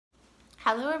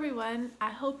Hello everyone,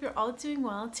 I hope you're all doing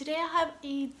well. Today I have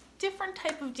a different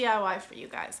type of DIY for you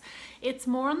guys. It's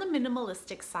more on the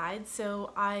minimalistic side. So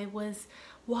I was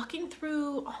walking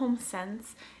through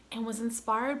HomeSense and was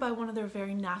inspired by one of their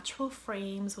very natural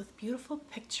frames with beautiful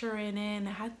picture in it, and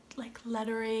it had like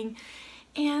lettering,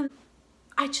 and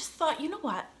I just thought, you know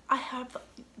what, I have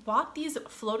bought these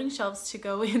floating shelves to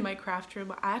go in my craft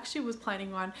room. I actually was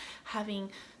planning on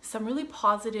having some really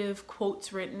positive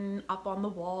quotes written up on the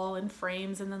wall and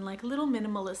frames, and then like little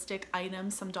minimalistic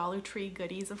items, some Dollar Tree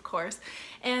goodies of course,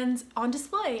 and on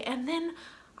display. And then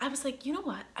I was like, you know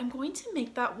what, I'm going to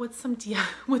make that with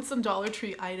some Dollar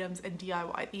Tree items and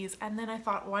DIY these. And then I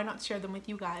thought, why not share them with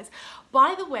you guys?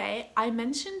 By the way, I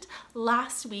mentioned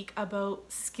last week about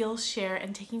Skillshare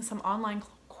and taking some online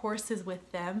courses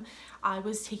with them. I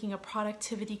was taking a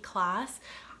productivity class,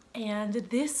 and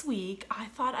this week I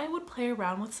thought I would play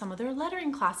around with some of their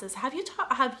lettering classes. Have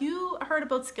you heard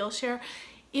about Skillshare?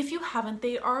 If you haven't,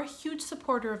 they are a huge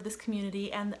supporter of this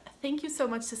community, and thank you so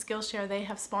much to Skillshare. They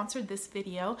have sponsored this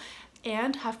video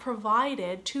and have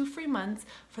provided 2 free months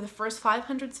for the first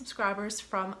 500 subscribers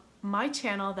from my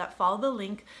channel that follow the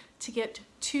link to get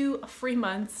 2 free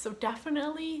months. So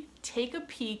definitely take a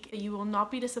peek. You will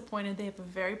not be disappointed. They have a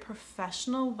very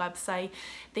professional website.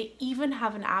 They even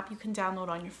have an app you can download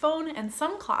on your phone, and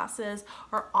some classes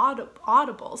are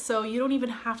audible, so you don't even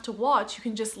have to watch. You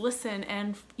can just listen,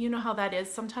 and you know how that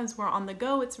is. Sometimes we're on the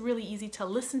go. It's really easy to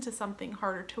listen to something,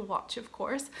 harder to watch, of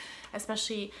course,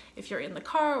 especially if you're in the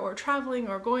car or traveling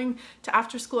or going to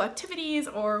after school activities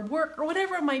or work or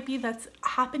whatever it might be that's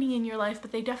happening in your life.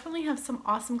 But they definitely have some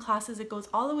awesome classes. It goes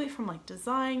all the way from like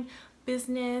design,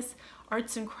 business,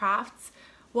 arts and crafts.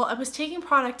 Well, I was taking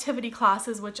productivity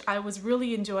classes, which I was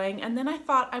really enjoying, and then I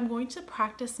thought I'm going to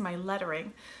practice my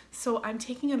lettering. So I'm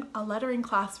taking a lettering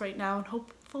class right now, and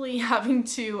hopefully having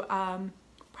to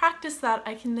practice that,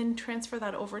 I can then transfer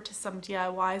that over to some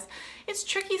DIYs. It's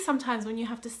tricky sometimes when you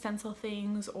have to stencil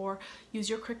things or use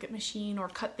your Cricut machine or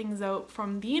cut things out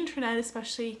from the internet,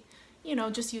 especially, you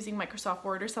know, just using Microsoft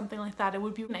Word or something like that. It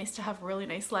would be nice to have really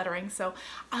nice lettering. So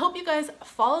I hope you guys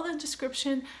follow the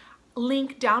description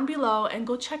link down below and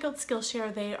go check out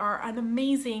Skillshare. They are an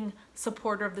amazing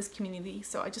supporter of this community.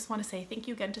 So I just want to say thank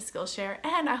you again to Skillshare,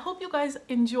 and I hope you guys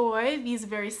enjoy these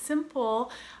very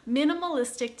simple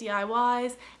minimalistic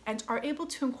DIYs and are able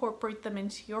to incorporate them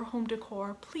into your home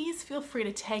decor. Please feel free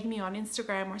to tag me on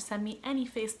Instagram or send me any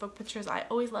Facebook pictures. I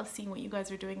always love seeing what you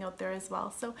guys are doing out there as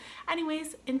well. So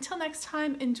anyways, until next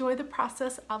time, enjoy the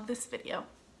process of this video.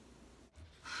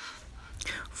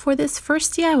 For this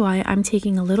first DIY, I'm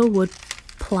taking a little wood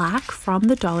plaque from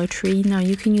the Dollar Tree. Now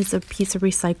you can use a piece of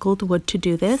recycled wood to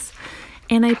do this.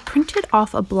 And I printed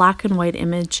off a black and white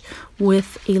image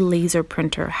with a laser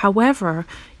printer. However,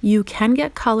 you can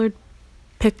get colored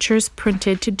pictures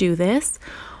printed to do this,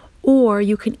 or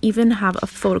you can even have a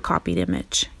photocopied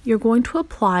image. You're going to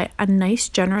apply a nice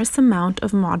generous amount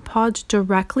of Mod Podge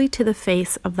directly to the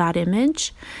face of that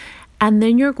image, and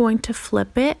then you're going to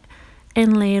flip it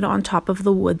and lay it on top of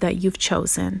the wood that you've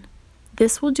chosen.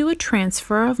 This will do a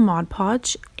transfer of Mod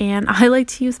Podge, and I like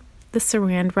to use the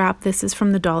saran wrap. This is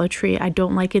from the Dollar Tree. I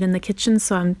don't like it in the kitchen,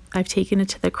 so I've taken it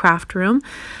to the craft room.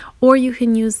 Or you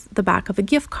can use the back of a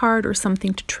gift card or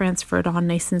something to transfer it on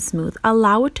nice and smooth.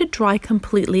 Allow it to dry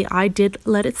completely. I did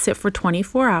let it sit for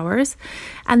 24 hours.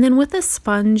 And then with a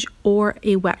sponge or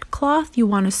a wet cloth, you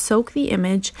want to soak the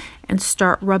image and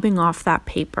start rubbing off that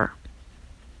paper.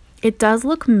 It does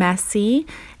look messy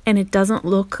and it doesn't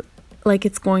look like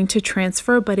it's going to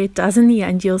transfer, but it does in the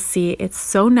end. You'll see it's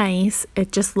so nice.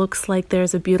 It just looks like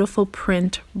there's a beautiful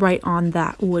print right on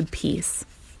that wood piece.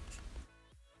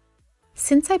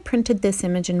 Since I printed this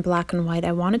image in black and white,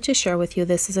 I wanted to share with you,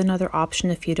 this is another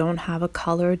option if you don't have a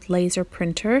colored laser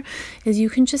printer, is you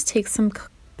can just take some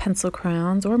pencil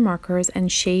crayons or markers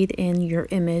and shade in your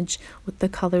image with the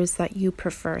colors that you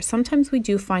prefer. Sometimes we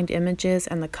do find images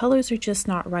and the colors are just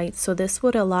not right, so this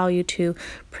would allow you to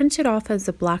print it off as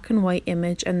a black and white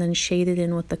image and then shade it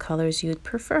in with the colors you'd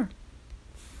prefer.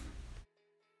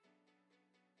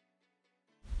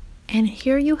 And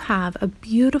here you have a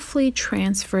beautifully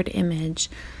transferred image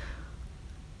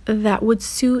that would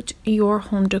suit your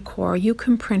home decor. You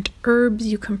can print herbs,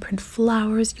 you can print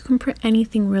flowers, you can print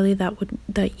anything really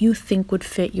that you think would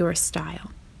fit your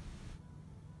style.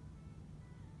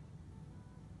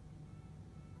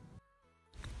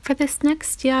 For this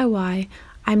next DIY,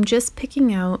 I'm just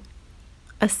picking out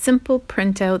a simple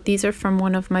printout. These are from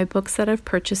one of my books that I've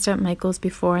purchased at Michael's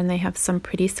before, and they have some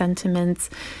pretty sentiments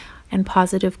and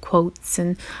positive quotes,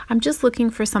 and I'm just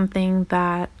looking for something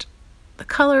that the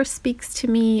color speaks to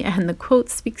me and the quote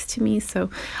speaks to me.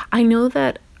 So I know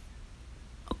that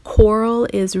coral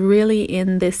is really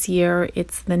in this year.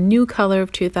 It's the new color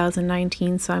of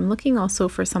 2019, so I'm looking also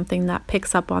for something that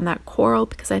picks up on that coral,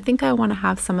 because I think I want to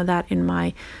have some of that in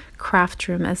my craft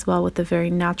room as well, with the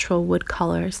very natural wood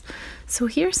colors. So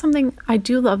here's something, I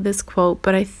do love this quote,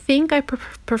 but I think I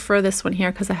prefer this one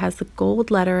here because it has the gold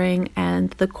lettering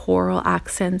and the coral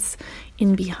accents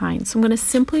in behind. So I'm going to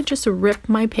simply just rip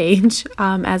my page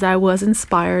as I was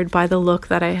inspired by the look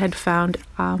that I had found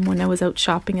when I was out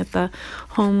shopping at the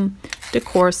home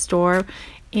decor store,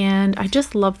 and I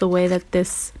just love the way that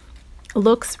this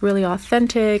looks really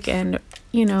authentic and,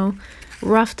 you know,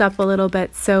 roughed up a little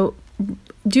bit. So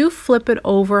do flip it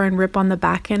over and rip on the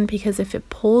back end, because if it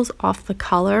pulls off the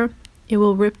color, it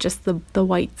will rip just the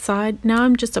white side. Now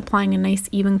I'm just applying a nice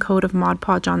even coat of Mod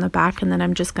Podge on the back, and then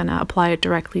I'm just going to apply it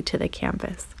directly to the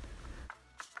canvas.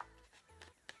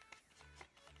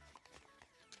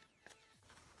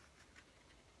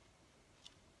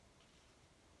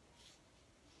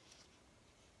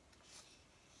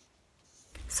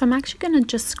 So I'm actually going to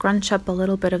just scrunch up a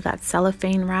little bit of that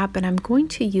cellophane wrap, and I'm going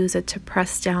to use it to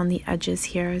press down the edges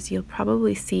here. As you'll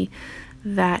probably see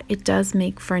that it does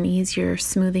make for an easier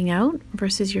smoothing out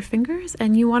versus your fingers,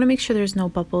 and you want to make sure there's no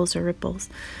bubbles or ripples.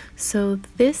 So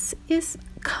this is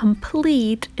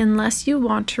complete unless you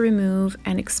want to remove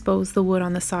and expose the wood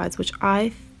on the sides, which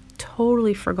I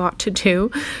totally forgot to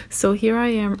do. So here I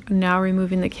am now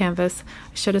removing the canvas.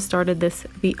 I should have started this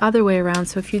the other way around.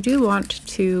 So if you do want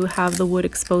to have the wood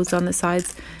exposed on the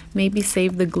sides, maybe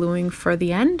save the gluing for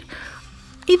the end.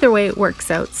 Either way, it works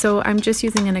out. So I'm just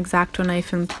using an X-Acto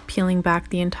knife and peeling back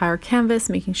the entire canvas,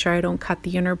 making sure I don't cut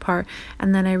the inner part.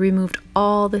 And then I removed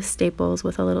all the staples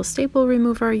with a little staple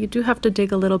remover. You do have to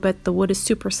dig a little bit. The wood is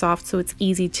super soft, so it's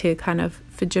easy to kind of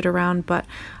fidget around, but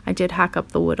I did hack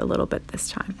up the wood a little bit this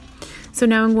time. So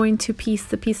now I'm going to piece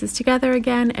the pieces together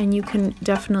again, and you can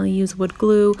definitely use wood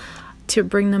glue to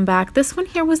bring them back. This one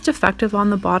here was defective on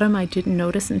the bottom. I didn't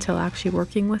notice until actually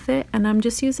working with it, and I'm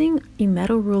just using a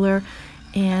metal ruler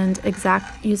and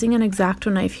using an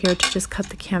X-Acto knife here to just cut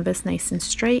the canvas nice and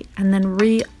straight, and then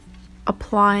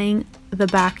reapplying the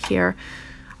back here.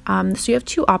 So you have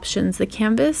two options. The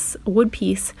canvas wood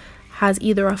piece has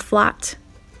either a flat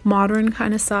modern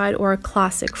kind of side or a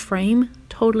classic frame.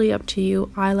 Totally up to you.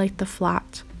 I like the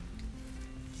flat.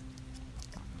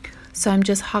 So I'm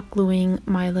just hot gluing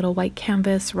my little white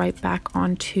canvas right back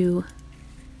onto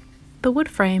the wood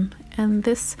frame, and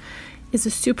this is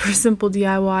a super simple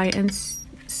DIY and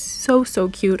so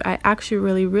cute. I actually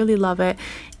really love it,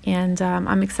 and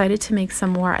I'm excited to make some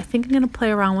more. I think I'm going to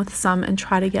play around with some and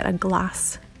try to get a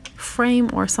glass frame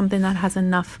or something that has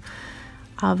enough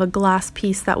of a glass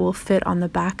piece that will fit on the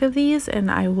back of these,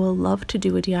 and I will love to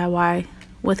do a DIY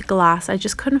with glass. I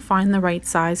just couldn't find the right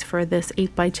size for this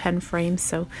 8x10 frame,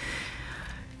 so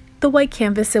the white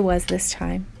canvas it was this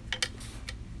time.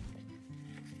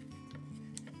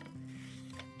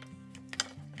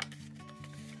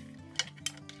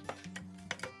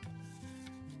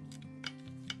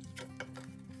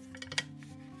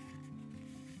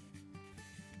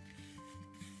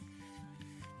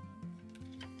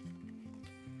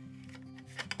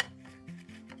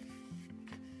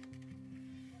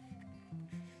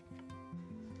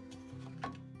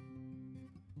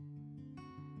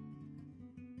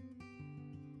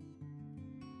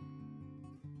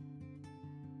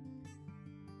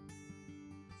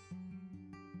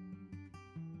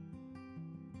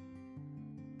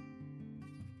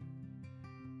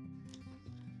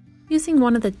 Using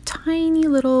one of the tiny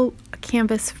little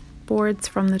canvas boards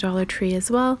from the Dollar Tree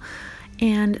as well,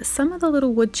 and some of the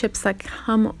little wood chips that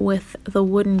come with the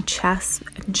wooden chess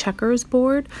and checkers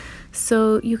board.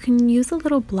 So you can use the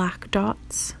little black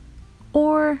dots,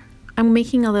 or I'm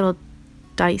making a little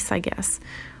dice, I guess,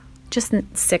 just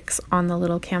 6 on the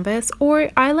little canvas,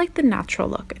 or I like the natural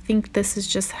look. I think this is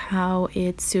just how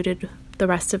it suited the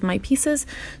rest of my pieces.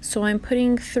 So I'm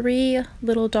putting 3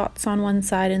 little dots on one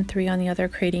side and 3 on the other,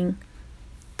 creating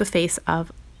the face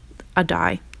of a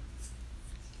die.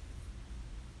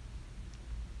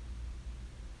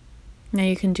 Now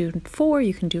you can do 4,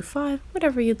 you can do 5,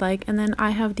 whatever you'd like. And then I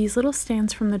have these little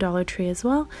stands from the Dollar Tree as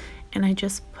well, and I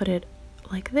just put it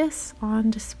like this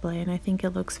on display, and I think it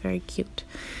looks very cute.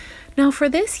 Now for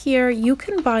this here, you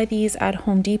can buy these at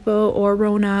Home Depot or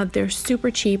Rona. They're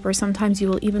super cheap, or sometimes you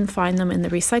will even find them in the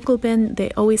recycle bin. They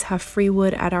always have free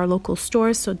wood at our local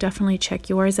stores, so definitely check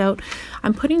yours out.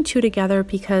 I'm putting 2 together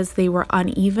because they were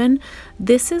uneven.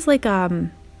 This is like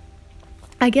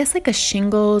I guess like a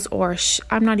shingles, or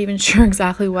I'm not even sure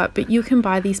exactly what, but you can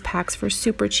buy these packs for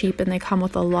super cheap, and they come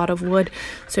with a lot of wood.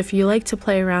 So if you like to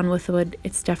play around with wood,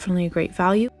 it's definitely a great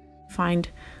value. Find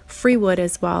free wood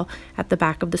as well at the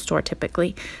back of the store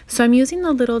typically. So I'm using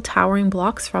the little towering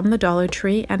blocks from the Dollar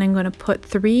Tree, and I'm going to put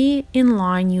 3 in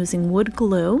line using wood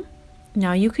glue.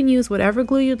 Now you can use whatever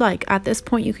glue you'd like. At this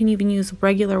point you can even use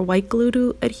regular white glue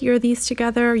to adhere these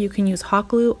together. You can use hot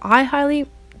glue. I highly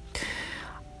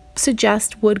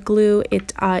suggest wood glue.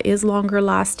 It is longer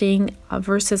lasting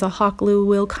versus a hot glue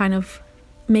will kind of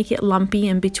make it lumpy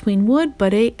in between wood,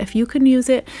 but if you can use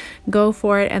it, go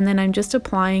for it. And then I'm just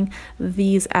applying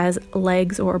these as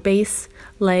legs or base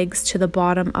legs to the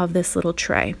bottom of this little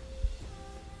tray.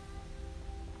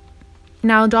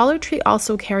 Now Dollar Tree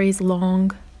also carries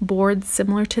long boards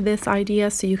similar to this idea,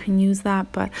 so you can use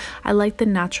that, but I like the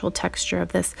natural texture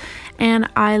of this. And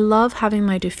I love having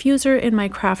my diffuser in my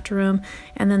craft room,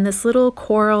 and then this little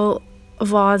coral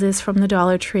vase is from the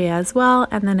Dollar Tree as well.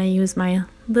 And then I use my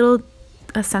little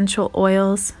essential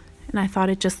oils, and I thought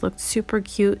it just looked super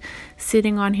cute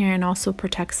sitting on here, and also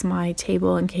protects my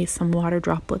table in case some water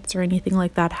droplets or anything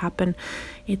like that happen.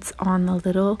 It's on the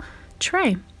little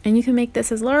tray, and you can make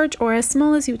this as large or as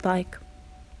small as you'd like.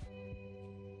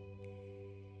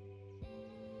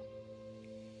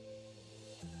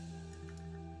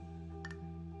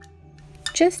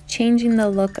 Just changing the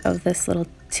look of this little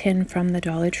tin from the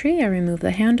Dollar Tree. I remove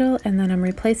the handle and then I'm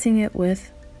replacing it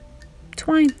with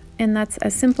twine, and that's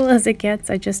as simple as it gets.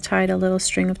 I just tied a little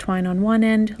string of twine on one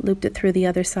end, looped it through the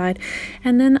other side,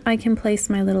 and then I can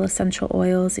place my little essential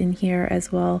oils in here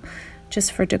as well,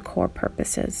 just for decor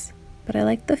purposes. But I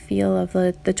like the feel of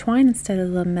the twine instead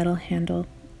of the metal handle.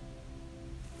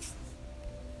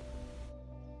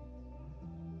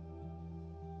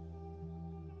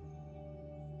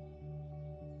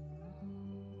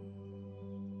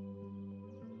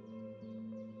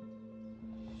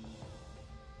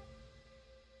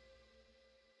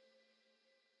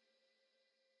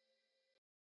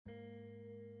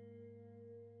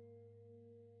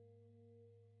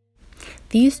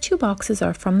 These 2 boxes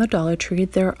are from the Dollar Tree.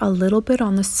 They're a little bit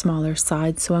on the smaller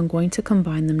side, so I'm going to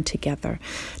combine them together.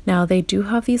 Now they do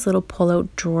have these little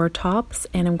pull-out drawer tops,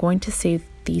 and I'm going to save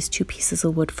these 2 pieces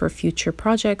of wood for future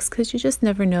projects because you just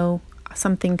never know,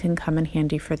 something can come in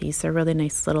handy for these. They're really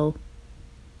nice little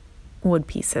wood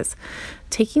pieces.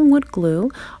 Taking wood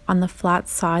glue on the flat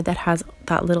side that has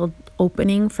that little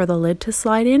opening for the lid to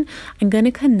slide in, I'm going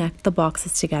to connect the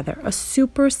boxes together. A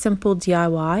super simple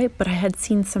DIY, but I had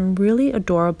seen some really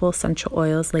adorable essential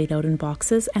oils laid out in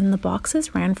boxes, and the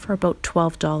boxes ran for about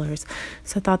 $12.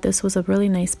 So I thought this was a really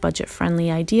nice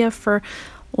budget-friendly idea for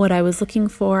what I was looking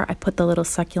for. I put the little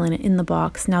succulent in the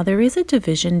box. Now there is a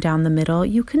division down the middle.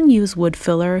 You can use wood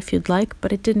filler if you'd like,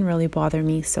 but it didn't really bother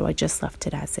me, so I just left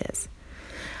it as is.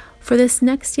 For this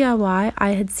next DIY,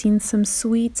 I had seen some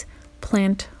sweet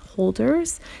plant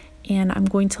holders, and I'm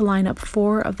going to line up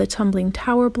 4 of the tumbling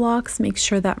tower blocks. Make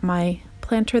sure that my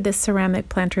planter, this ceramic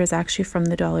planter, is actually from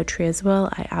the Dollar Tree as well.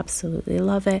 I absolutely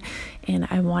love it, and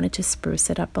I wanted to spruce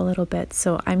it up a little bit.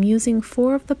 So I'm using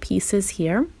 4 of the pieces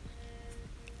here,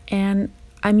 and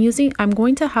I'm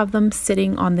going to have them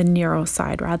sitting on the narrow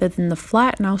side rather than the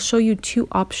flat, and I'll show you 2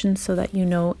 options so that you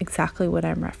know exactly what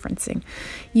I'm referencing.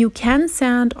 You can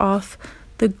sand off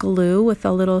the glue with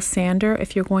a little sander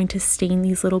if you're going to stain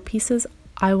these little pieces.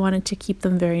 I wanted to keep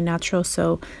them very natural,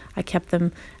 so I kept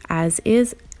them as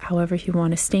is. However, if you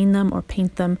want to stain them or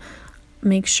paint them,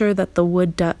 make sure that the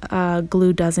wood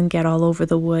glue doesn't get all over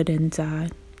the wood,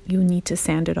 and you need to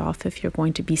sand it off if you're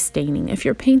going to be staining. If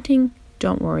you're painting,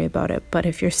 don't worry about it. But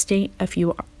if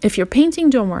you're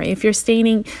painting, don't worry. If you're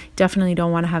staining, definitely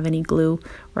don't want to have any glue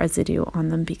residue on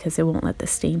them because it won't let the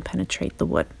stain penetrate the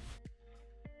wood.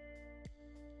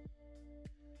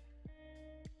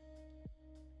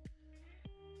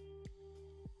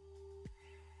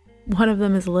 One of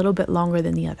them is a little bit longer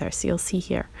than the other, so you'll see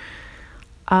here,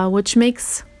 which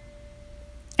makes,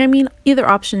 I mean, either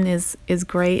option is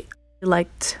great. I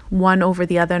liked one over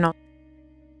the other. No.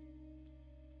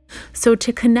 So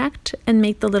to connect and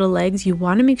make the little legs, you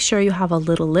want to make sure you have a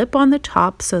little lip on the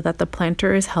top so that the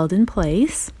planter is held in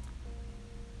place.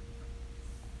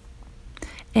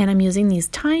 And I'm using these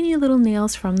tiny little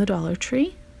nails from the Dollar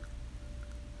Tree.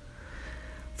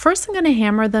 First, I'm going to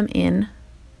hammer them in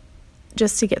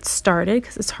just to get started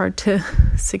because it's hard to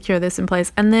secure this in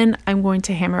place. And then I'm going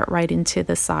to hammer it right into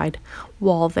the side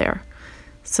wall there.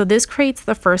 So this creates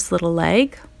the first little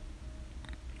leg.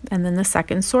 And then the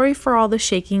second. Sorry for all the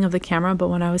shaking of the camera, but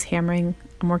when I was hammering,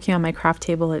 I'm working on my craft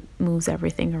table, it moves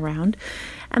everything around.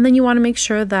 And then you want to make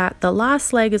sure that the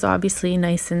last leg is obviously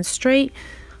nice and straight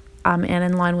and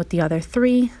in line with the other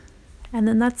 3. And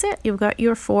then that's it. You've got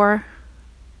your 4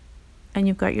 and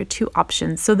you've got your 2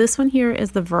 options. So this one here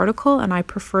is the vertical, and I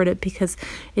preferred it because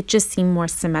it just seemed more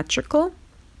symmetrical.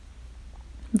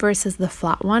 versus the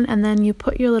flat one, and then you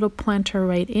put your little planter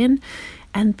right in,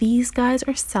 and these guys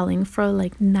are selling for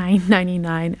like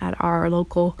 $9.99 at our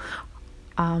local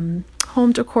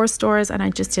home decor stores, and I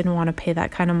just didn't want to pay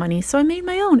that kind of money, so I made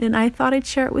my own and I thought I'd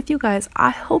share it with you guys.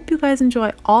 I hope you guys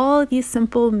enjoy all of these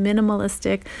simple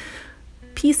minimalistic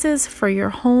pieces for your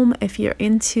home if you're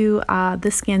into the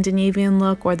Scandinavian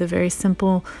look or the very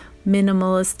simple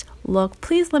minimalist look.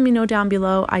 Please let me know down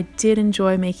below. I did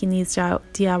enjoy making these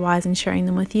DIYs and sharing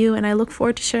them with you, and I look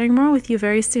forward to sharing more with you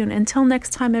very soon. Until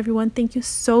next time, everyone, thank you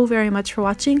so very much for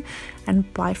watching,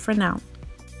 and bye for now.